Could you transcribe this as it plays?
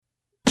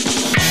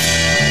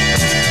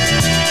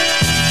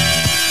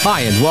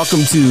Hi, and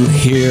welcome to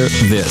Hear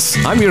This.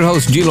 I'm your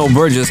host, Gino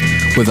Burgess,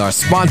 with our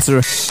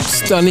sponsor,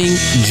 Stunning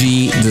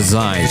G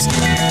Designs,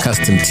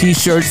 custom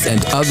t-shirts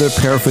and other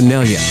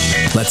paraphernalia.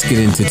 Let's get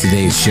into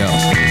today's show.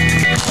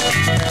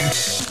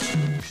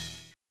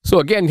 So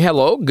again,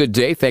 hello, good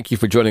day. Thank you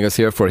for joining us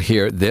here for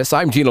Hear This.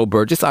 I'm Gino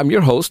Burgess. I'm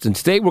your host, and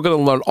today we're going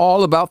to learn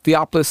all about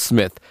Theoplis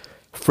Smith,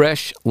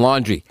 Phresh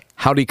Laundry.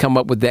 How did he come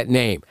up with that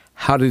name?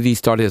 How did he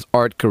start his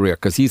art career?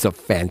 Because he's a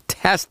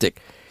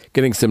fantastic,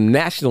 getting some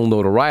national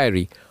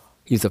notoriety.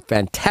 He's a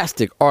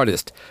fantastic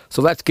artist.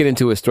 So let's get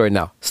into his story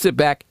now. Sit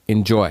back,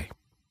 enjoy.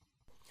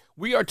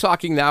 We are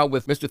talking now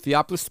with Mr.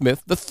 Theoplis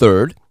Smith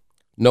III,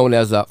 known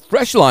as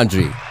Phresh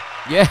Laundry.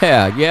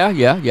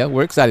 Yeah.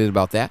 We're excited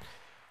about that.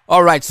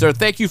 All right, sir.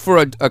 Thank you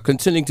for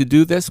continuing to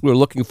do this. We're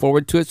looking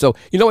forward to it. So,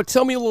 you know what?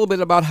 Tell me a little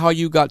bit about how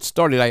you got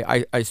started.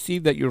 I see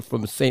that you're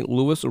from St.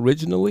 Louis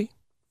originally.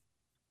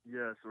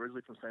 Yes,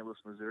 originally from St. Louis,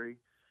 Missouri.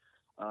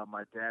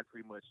 My dad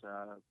pretty much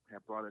had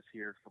brought us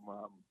here from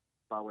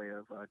by way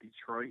of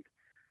Detroit,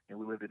 and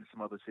we lived in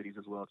some other cities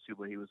as well too.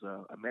 But he was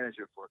a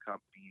manager for a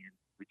company, and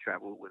we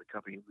traveled with a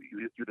company.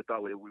 You'd have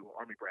thought we were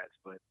Army brats,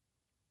 but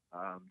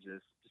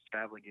just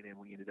traveling, and then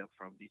we ended up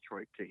from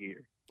Detroit to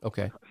here.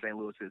 Okay. St.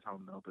 Louis is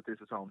home though, but this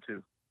is home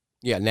too.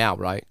 Yeah, now,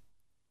 right?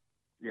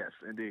 Yes,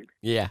 indeed.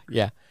 Yeah.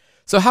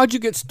 So how'd you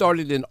get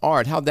started in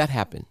art? How'd that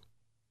happen?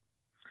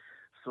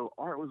 So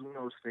art was one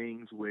of those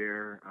things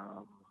where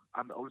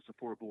I'm the oldest of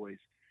four boys,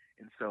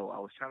 and so I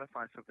was trying to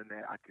find something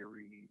that I could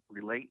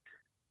relate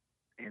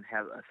and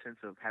have a sense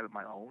of having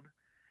my own.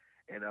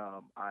 And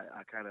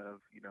I kind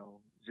of,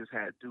 just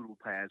had doodle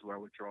pads where I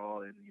would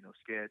draw and,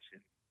 sketch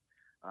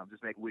and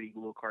just make witty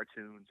little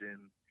cartoons.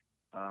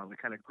 And it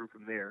kind of grew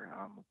from there.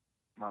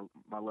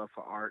 My love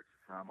for art.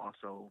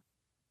 Also,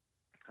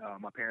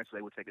 my parents,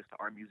 they would take us to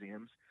art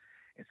museums.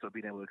 And so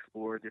being able to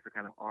explore different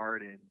kind of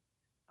art and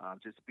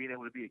just being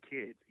able to be a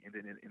kid and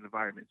then in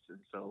environments. And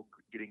so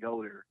getting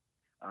older,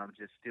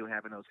 just still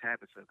having those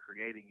habits of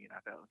creating, and I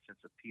felt a sense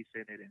of peace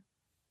in it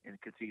and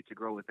continue to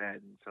grow with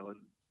that. And so it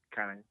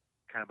kind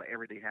of an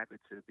everyday habit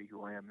to be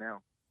who I am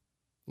now.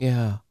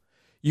 Yeah.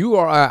 You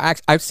are,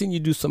 I've seen you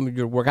do some of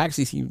your work. I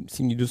actually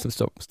seen you do some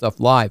stuff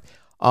live.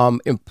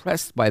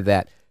 Impressed by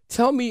that.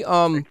 Tell me,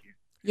 Thank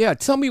you.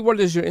 tell me, where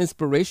does your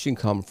inspiration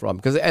come from?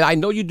 Because I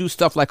know you do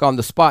stuff like on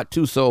the spot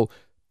too. So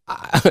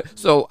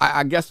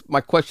I guess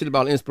my question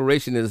about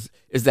inspiration is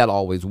that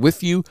always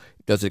with you?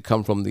 Does it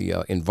come from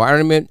the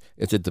environment?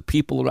 Is it the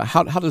people around?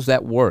 How does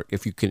that work?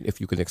 If you can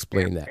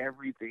explain that.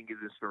 Everything is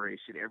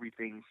inspiration.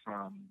 Everything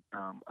from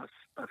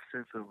a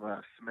sense of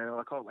smell.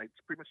 I call it like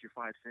pretty much your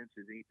five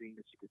senses. Anything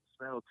that you can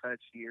smell, touch,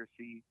 hear,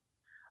 see.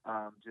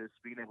 Just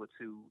being able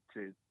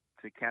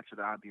to capture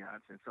the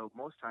ambiance. And so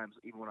most times,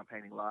 even when I'm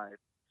painting live,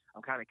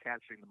 I'm kind of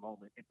capturing the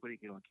moment and putting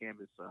it on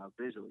canvas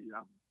visually.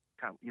 I'm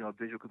kind of a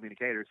visual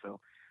communicator, so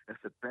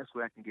that's the best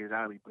way I can get it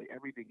out of me. But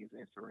everything is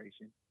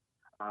inspiration.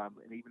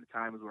 And even the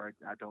times where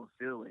I don't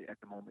feel it at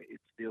the moment,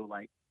 it still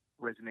like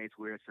resonates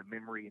where it's a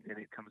memory, and then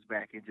it comes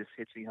back and just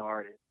hits me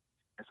hard. And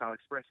that's how I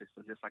express it.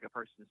 So just like a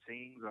person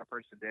sings or a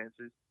person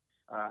dances,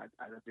 I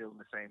feel in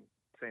the same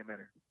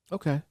manner.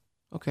 Okay.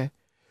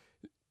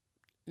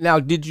 Now,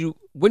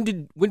 when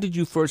did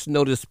you first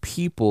notice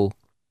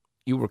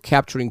you were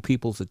capturing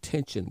people's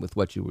attention with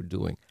what you were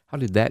doing? How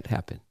did that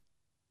happen?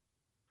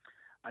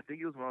 I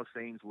think it was one of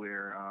those things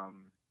where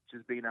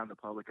just being out in the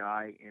public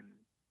eye, and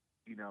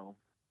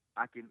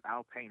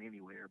I'll paint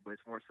anywhere, but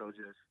it's more so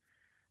just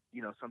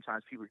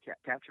sometimes people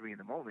capture me in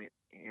the moment,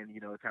 and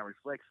it kind of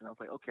reflects, and I was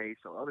like, okay,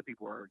 so other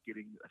people are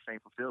getting the same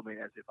fulfillment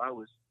as if I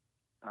was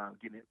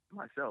getting it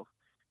myself,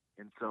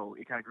 and so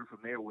it kind of grew from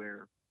there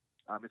where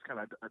it's kind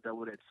of a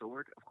double-edged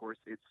sword. Of course,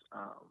 it's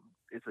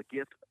a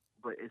gift,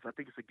 but I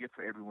think it's a gift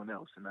for everyone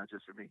else and not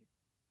just for me.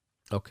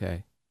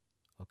 Okay.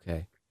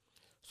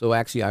 So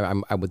actually,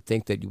 I would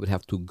think that you would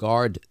have to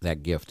guard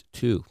that gift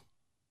too.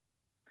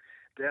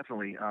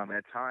 Definitely.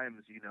 At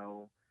times,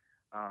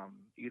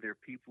 either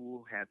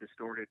people have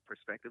distorted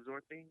perspectives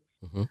on things,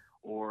 Hmm.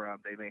 or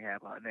they may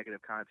have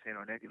negative content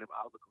or negative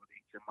outlook on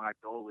things. And my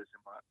goal is,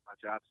 and my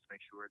job is to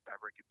make sure that I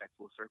bring it back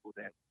full circle.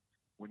 That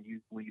when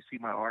you see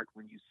my art,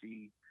 when you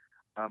see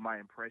my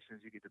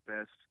impressions, you get the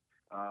best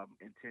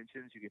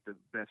intentions, you get the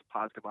best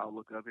positive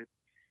outlook of it,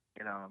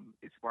 and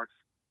it sparks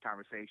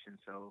conversation.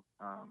 So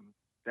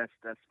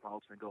that's my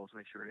ultimate goal, is to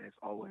make sure that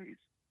it's always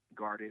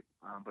guarded,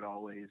 but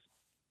always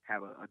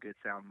have a good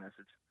sound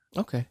message.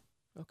 Okay.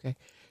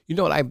 You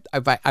know what?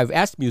 I've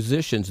asked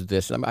musicians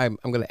this, and I'm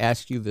going to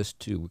ask you this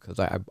too, because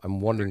I'm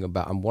wondering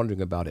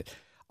about it.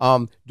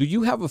 Do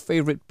you have a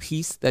favorite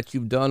piece that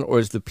you've done, or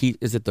is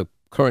it the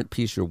current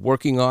piece you're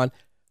working on,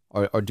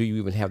 or do you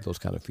even have those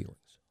kind of feelings?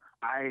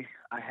 I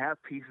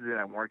have pieces that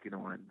I'm working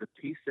on. The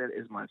piece that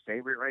is my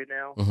favorite right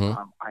now, Hmm.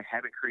 I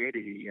haven't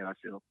created it yet, I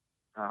feel.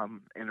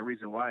 And the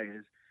reason why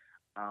is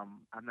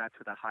I'm not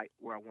to the height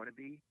where I want to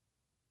be.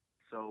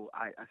 So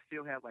I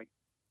still have I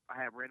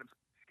have random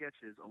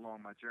sketches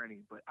along my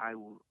journey, but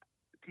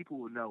people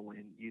will know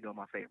when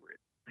my favorite.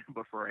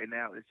 But for right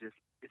now,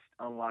 it's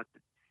unlocked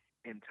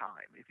in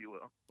time, if you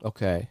will.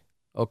 Okay.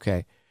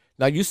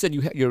 Now you said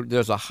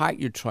there's a height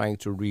you're trying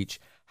to reach.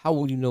 How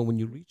will you know when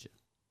you reach it?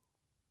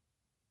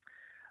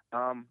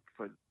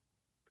 For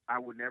I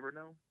would never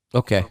know,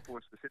 Okay. but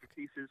for specific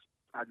pieces,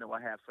 I know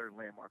I have certain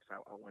landmarks I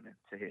want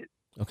to hit.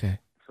 Okay.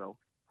 So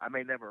I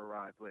may never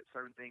arrive, but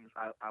certain things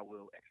I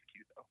will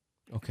execute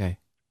though. Okay.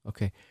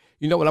 Okay.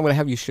 You know what? I'm going to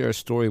have you share a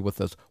story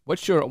with us.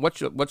 What's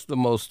the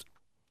most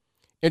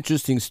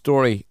interesting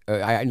story?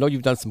 I know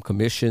you've done some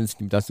commissions.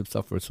 You've done some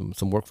stuff for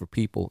some work for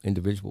people,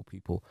 individual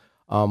people.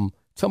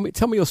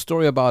 Tell me a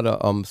story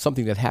about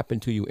something that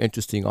happened to you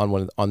interesting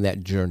on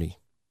that journey.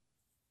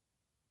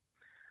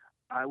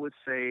 I would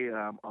say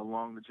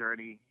along the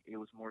journey, it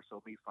was more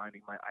so me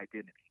finding my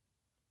identity.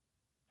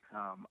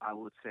 I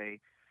would say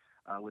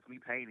with me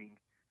painting,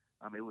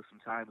 it was some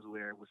times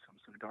where it was some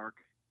dark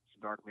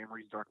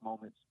memories, dark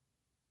moments,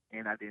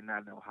 and I did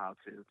not know how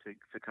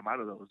to come out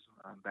of those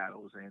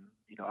battles, and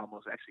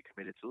almost actually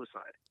committed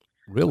suicide.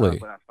 Really?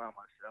 But I found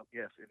myself,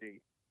 yes,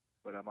 indeed.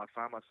 But I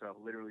found myself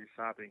literally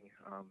sobbing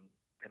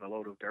in a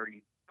load of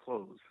dirty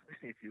clothes,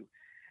 if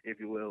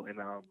you will, and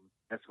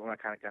that's when I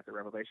kind of got the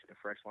revelation of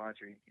Phresh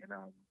laundry. And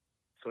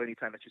so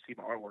anytime that you see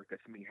my artwork,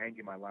 that's me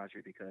hanging my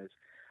laundry because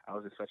I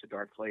was in such a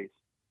dark place,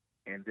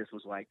 and this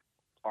was like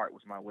art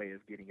was my way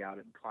of getting out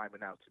and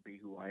climbing out to be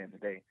who I am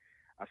today.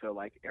 I felt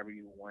like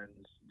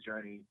everyone's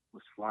journey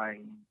was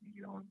flying,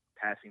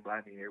 passing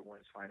by me.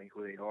 Everyone's finding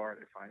who they are.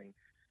 They're finding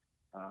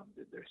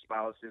their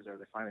spouses, or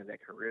they're finding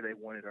that career they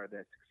wanted, or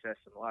that success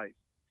in life.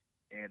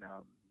 And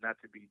not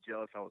to be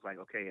jealous, I was like,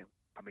 okay,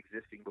 I'm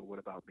existing, but what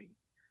about me?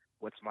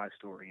 What's my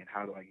story, and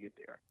how do I get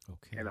there?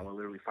 And I Okay. would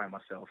literally find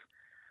myself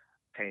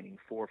painting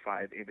 4 or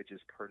 5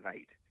 images per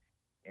night,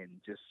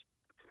 and just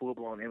full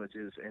blown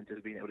images, and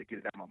just being able to get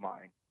it out of my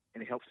mind.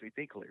 And it helps me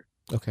think clear.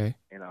 Okay.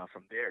 And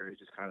from there, it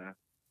just kind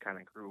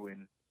of grew,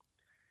 and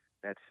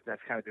that's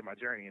kind of been my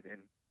journey. And then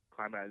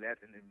climb out of that,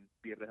 and then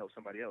be able to help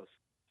somebody else.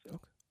 So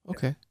Okay. yeah.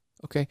 Okay.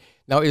 Okay.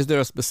 Now, is there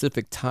a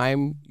specific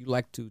time you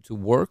like to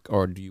work,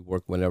 or do you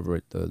work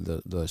whenever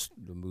the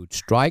mood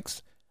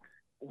strikes?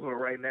 Well,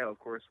 right now, of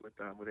course, with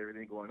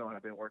everything going on,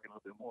 I've been working a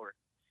little bit more.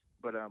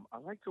 But I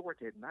like to work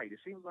at night. It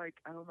seems like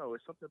I don't know.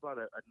 It's something about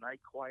a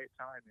night quiet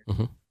time, and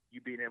Hmm.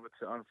 you being able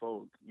to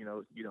unfold,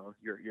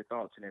 your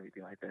thoughts and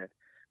everything like that.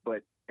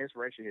 But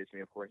inspiration hits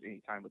me, of course,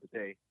 any time of the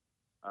day.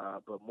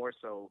 But more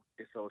so,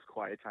 it's those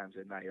quiet times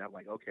at night. I'm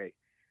like, okay,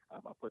 I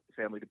put the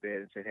family to bed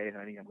and say, hey,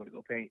 honey, I'm going to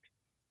go paint,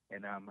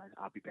 and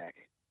I'll be back.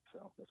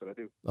 So that's what I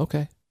do.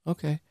 Okay.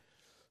 Okay.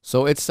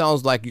 So it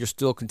sounds like you're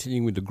still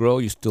continuing to grow.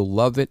 You still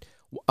love it.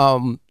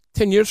 10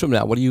 years from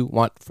now, what do you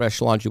want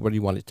Fresh Laundry? What do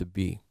you want it to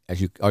be? Are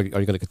you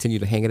going to continue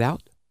to hang it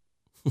out?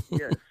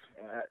 Yes,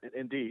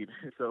 indeed.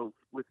 So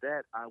with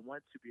that, I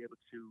want to be able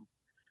to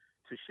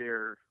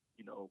share,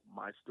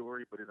 my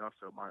story, but then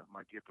also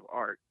my gift of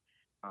art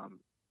um,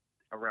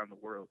 around the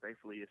world.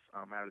 Thankfully, I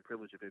have the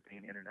privilege of it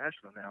being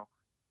international now,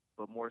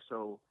 but more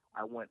so,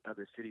 I want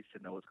other cities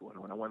to know what's going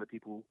on. I want the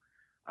people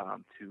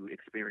to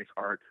experience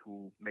art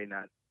who may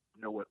not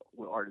know what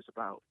art is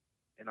about,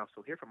 and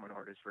also hear from an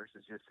artist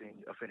versus just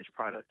seeing a finished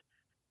product.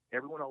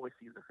 Everyone always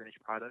sees the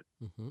finished product,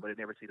 Hmm. but they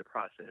never see the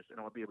process, and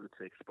I want to be able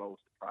to expose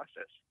the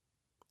process.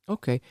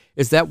 Okay.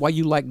 Is that why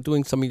you like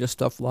doing some of your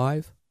stuff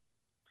live?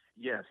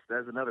 Yes,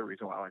 that's another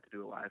reason why I like to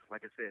do it live.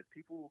 Like I said,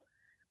 people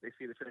they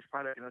see the finished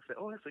product and they say,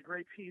 "Oh, that's a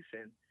great piece,"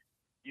 and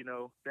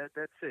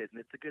that's it, and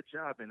it's a good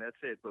job, and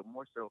that's it. But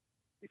more so,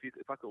 if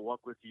I could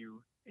walk with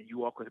you and you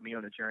walk with me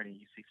on the journey,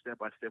 you see step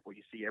by step where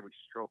you see every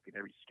stroke and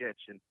every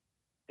sketch and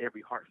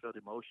every heartfelt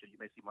emotion. You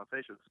may see my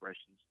facial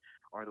expressions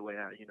or the way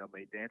I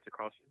may dance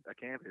across a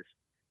canvas.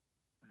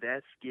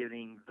 That's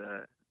getting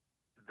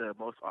the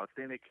most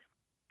authentic,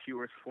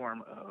 purest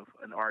form of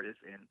an artist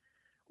and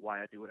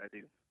why I do what I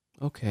do.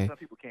 Okay. Some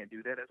people can't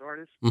do that as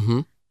artists,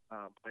 Hmm.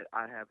 but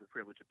I have the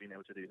privilege of being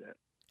able to do that.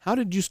 How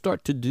did you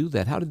start to do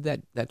that? How did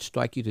that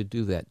strike you to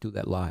do that? Do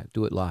that live?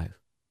 Do it live?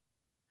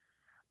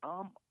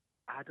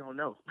 I don't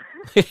know.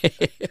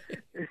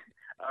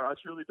 I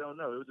truly don't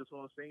know. It was just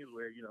one of those things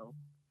where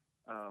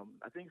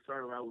I think it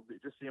started around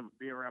with just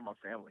being around my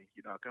family.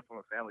 I come from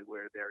a family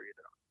where they're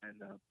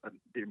and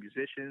they're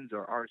musicians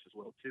or artists as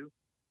well too.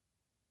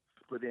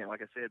 But then,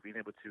 like I said, being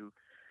able to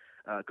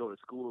go to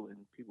school and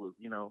people,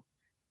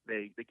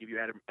 they give you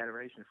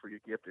adoration for your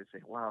gift and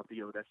say, "Wow,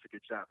 Theo, that's a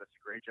good job. That's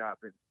a great job."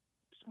 And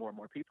just more and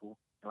more people.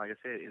 And like I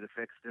said, it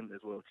affects them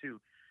as well too.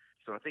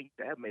 So I think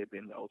that may have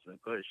been the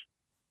ultimate push.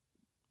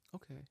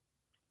 Okay.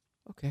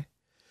 Okay.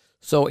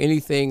 So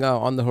anything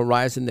on the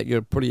horizon that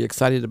you're pretty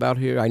excited about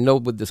here? I know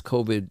with this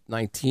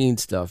COVID-19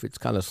 stuff, it's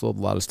kind of slowed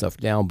a lot of stuff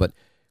down, but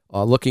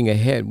looking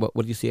ahead, what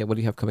do you see? What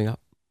do you have coming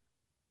up?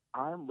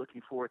 I'm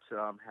looking forward to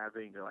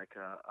having like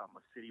a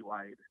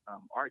citywide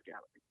art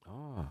gallery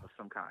Ah, of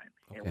some kind.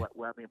 And okay.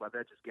 what I mean by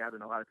that, just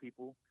gathering a lot of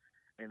people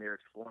and they're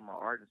exploring my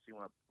art and seeing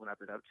what I've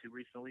been up to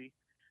recently,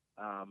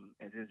 and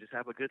then just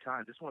have a good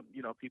time. Just want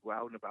people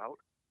out and about,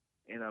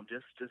 and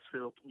just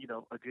feel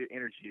a good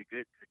energy, a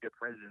good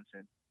presence,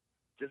 and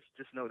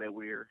just know that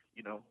we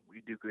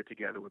do good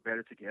together. We're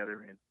better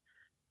together, and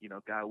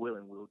God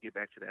willing, we'll get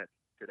back to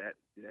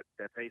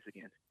that pace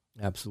again.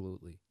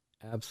 Absolutely.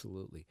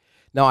 Absolutely.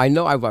 Now I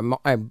know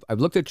I've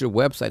looked at your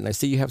website and I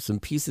see you have some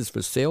pieces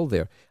for sale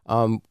there.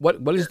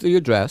 What is Yes. the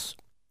address?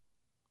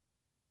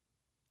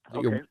 That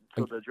Okay. you're-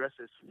 So the address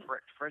is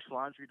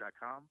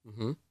freshlaundry.com,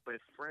 Mhm.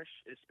 but fresh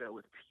is spelled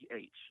with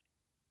PH.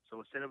 So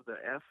instead of the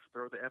F,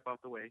 throw the F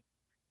out the way,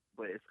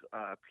 but it's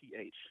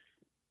PH,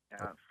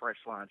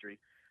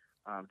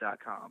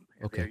 freshlaundry.com,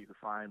 and there Okay. you can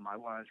find my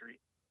laundry,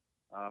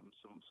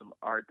 some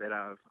art that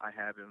I've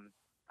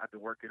been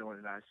working on,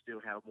 and I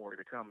still have more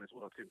to come as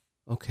well too.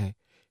 Okay.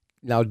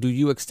 Now, do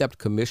you accept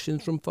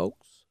commissions from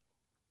folks?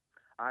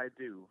 I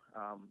do.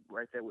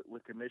 Right there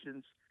with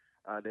commissions,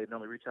 they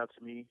normally reach out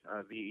to me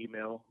via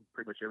email.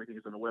 Pretty much everything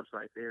is on the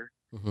website there.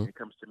 Hmm. It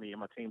comes to me and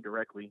my team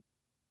directly,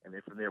 and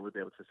then from there we'll be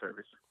able to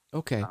service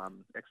Okay.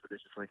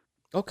 expeditiously.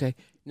 Okay.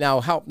 Now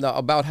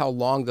about how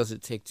long does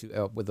it take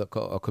to with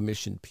a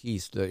commission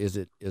piece? Is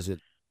it?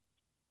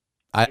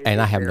 I It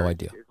have no varies.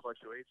 idea. It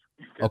fluctuates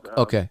because Okay.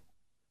 Okay.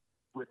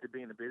 with it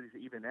being a busy,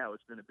 even now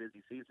it's been a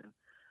busy season.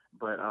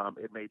 But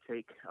it may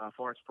take, as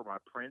far as for my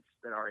prints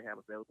that I already have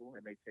available,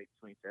 it may take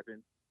between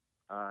 7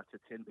 to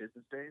 10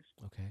 business days.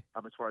 Okay.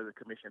 As far as the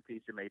commission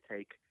piece, it may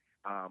take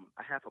a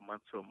half a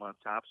month to a month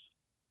tops.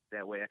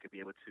 That way, I could be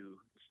able to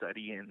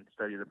study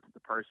the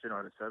person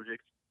or the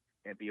subject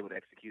and be able to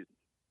execute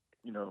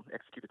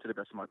it to the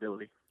best of my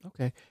ability.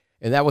 Okay.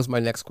 And that was my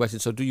next question.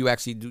 So do you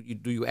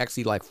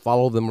actually like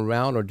follow them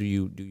around, or do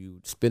you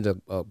spend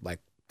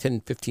like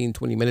 10, 15,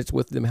 20 minutes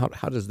with them?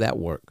 How does that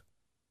work?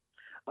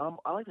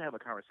 I like to have a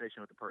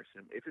conversation with the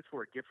person. If it's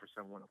for a gift for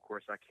someone, of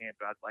course I can,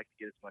 but I'd like to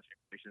get as much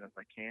information as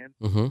I can.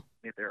 Mm-hmm.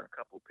 If there are a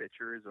couple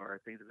pictures or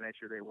things of that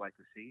nature they would like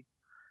to see,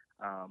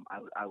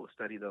 I will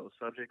study those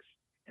subjects,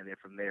 and then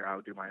from there I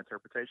will do my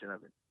interpretation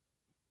of it.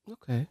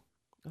 Okay.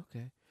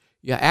 Okay.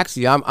 Yeah,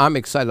 actually, I'm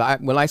excited.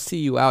 When I see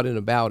you out and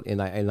about,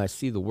 and I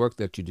see the work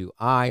that you do,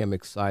 I am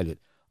excited.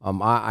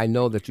 I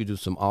know Thank you. that you do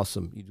some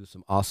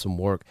awesome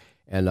work,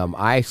 and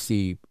I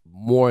see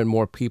more and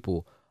more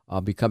people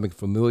becoming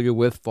familiar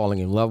with, falling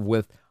in love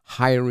with,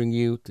 hiring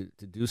you to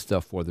do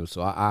stuff for them.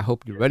 So I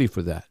hope you're Yes. ready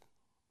for that.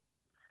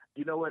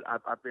 You know what?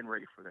 I've been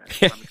ready for that.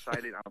 I'm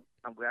excited.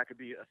 I'm glad I could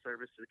be a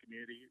service to the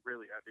community.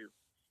 Really, I do.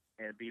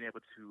 And being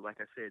able to,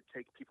 like I said,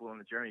 take people on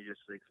the journey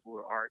just to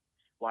explore art,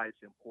 why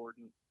it's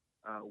important,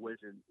 what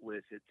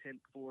it's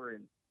intent for,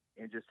 and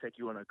just take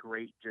you on a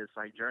great just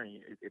like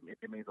journey.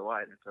 It means a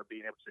lot. And so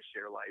being able to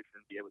share life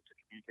and be able to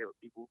communicate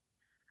with people.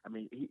 I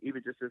mean,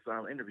 even just this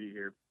interview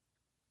here,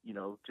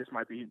 just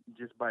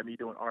by me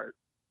doing art,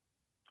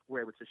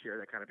 we're able to share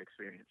that kind of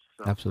experience.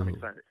 So I'm Absolutely.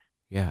 excited.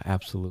 Yeah,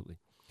 absolutely.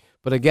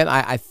 But again,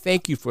 I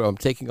thank you for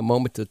taking a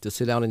moment to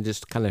sit down and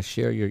just kind of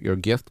share your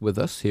gift with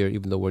us here,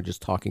 even though we're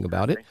just talking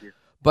about it. Thank you.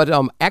 But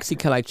actually,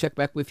 can I check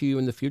back with you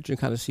in the future and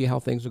kind of see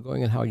how things are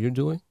going and how you're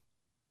doing?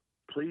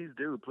 Please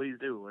do, please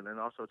do. And then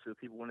also to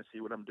people want to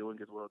see what I'm doing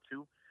as well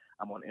too.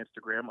 I'm on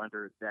Instagram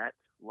under that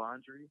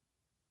laundry,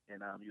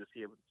 and you'll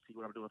see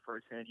what I'm doing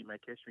firsthand. You may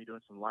catch me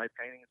doing some live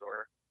paintings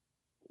or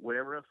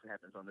whatever else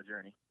happens on the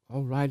journey.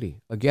 All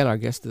righty. Again, our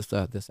guest this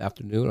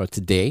afternoon or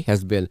today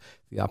has been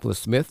Theoplis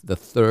Smith the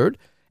third.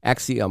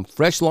 Actually,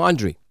 Phresh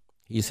Laundry.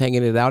 He's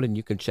hanging it out, and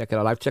you can check it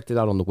out. I've checked it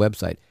out on the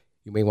website.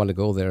 You may want to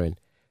go there and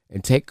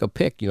take a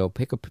pick.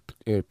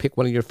 Pick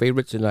one of your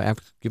favorites and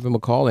give him a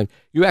call. And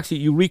you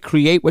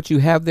recreate what you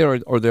have there,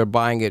 or they're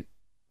buying it,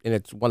 and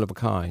it's one of a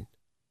kind.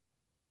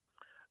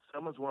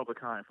 Someone's one of a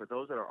kind. For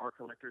those that are art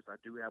collectors, I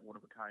do have one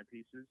of a kind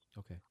pieces.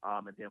 Okay.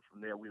 And then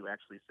from there, we will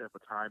actually set up a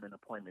time and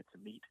appointment to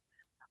meet.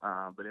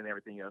 But in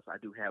everything else, I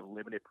do have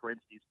limited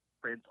prints. These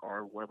prints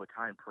are one of a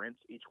kind prints.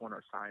 Each one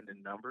are signed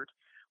and numbered,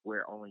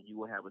 where only you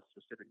will have a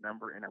specific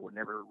number, and I will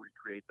never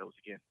recreate those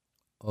again.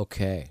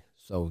 Okay.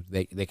 So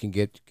they can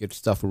get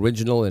stuff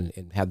original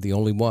and have the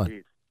only one.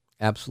 Indeed.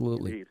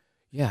 Absolutely. Indeed.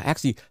 Yeah,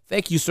 actually,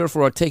 thank you, sir,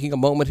 for taking a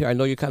moment here. I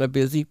know you're kind of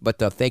busy, but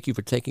thank you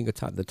for taking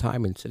the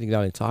time and sitting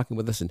down and talking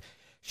with us and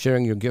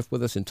sharing your gift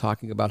with us and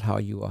talking about how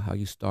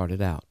you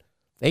started out.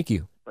 Thank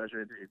you.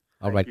 Pleasure indeed.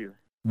 All Thank right. you.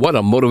 What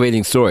a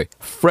motivating story.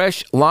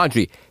 Phresh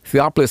Laundry.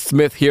 Theoplis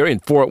Smith here in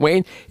Fort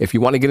Wayne. If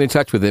you want to get in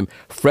touch with him,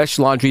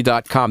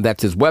 freshlaundry.com.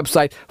 That's his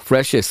website.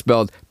 Phresh is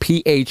spelled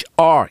Phresh.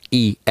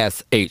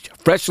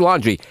 Phresh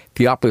Laundry.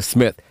 Theoplis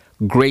Smith.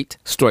 Great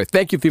story.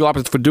 Thank you,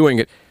 Theoplis, for doing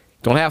it.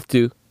 Don't have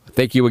to.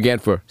 Thank you again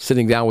for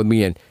sitting down with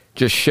me and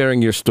just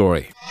sharing your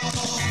story.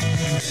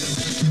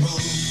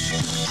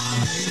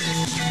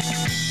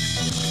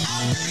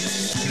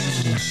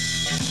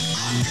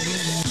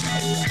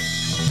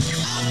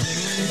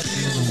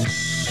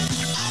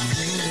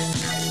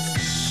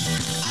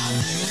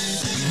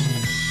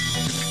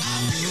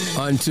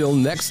 Until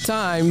next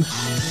time,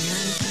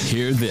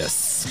 hear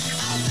this.